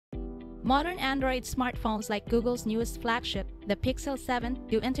Modern Android smartphones like Google's newest flagship, the Pixel 7,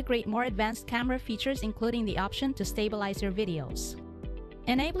 do integrate more advanced camera features, including the option to stabilize your videos.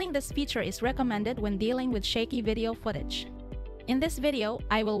 Enabling this feature is recommended when dealing with shaky video footage. In this video,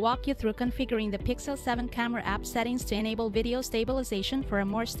 I will walk you through configuring the Pixel 7 camera app settings to enable video stabilization for a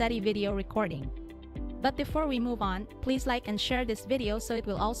more steady video recording. But before we move on, please like and share this video so it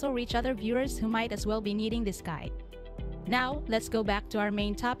will also reach other viewers who might as well be needing this guide. Now, let's go back to our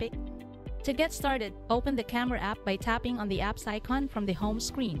main topic. To get started, open the camera app by tapping on the app's icon from the home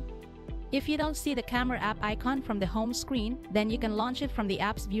screen. If you don't see the camera app icon from the home screen, then you can launch it from the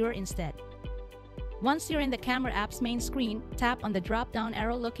app's viewer instead. Once you're in the camera app's main screen, tap on the drop-down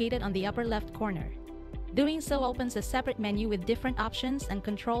arrow located on the upper left corner. Doing so opens a separate menu with different options and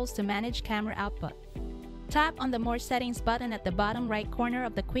controls to manage camera output. Tap on the More Settings button at the bottom right corner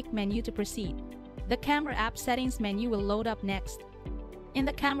of the quick menu to proceed. The camera app settings menu will load up next. In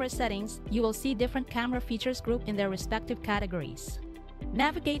the camera settings, you will see different camera features grouped in their respective categories.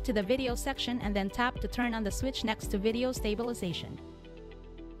 Navigate to the video section and then tap to turn on the switch next to video stabilization.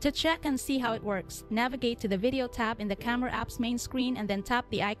 To check and see how it works, navigate to the video tab in the camera app's main screen and then tap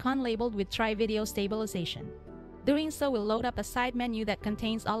the icon labeled with Try Video Stabilization. Doing so will load up a side menu that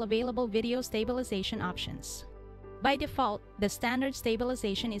contains all available video stabilization options. By default, the standard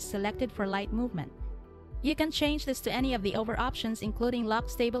stabilization is selected for light movement. You can change this to any of the over options, including lock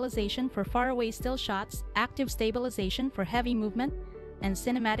stabilization for faraway still shots, active stabilization for heavy movement, and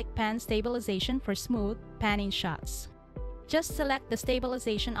cinematic pan stabilization for smooth, panning shots. Just select the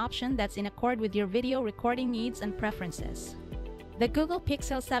stabilization option that's in accord with your video recording needs and preferences. The Google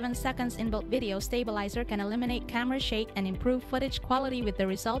Pixel 7 Seconds inbuilt video stabilizer can eliminate camera shake and improve footage quality with the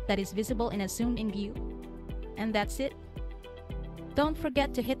result that is visible in a zoomed-in view. And that's it. Don't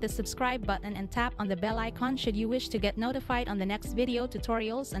forget to hit the subscribe button and tap on the bell icon should you wish to get notified on the next video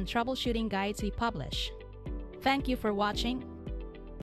tutorials and troubleshooting guides we publish. Thank you for watching.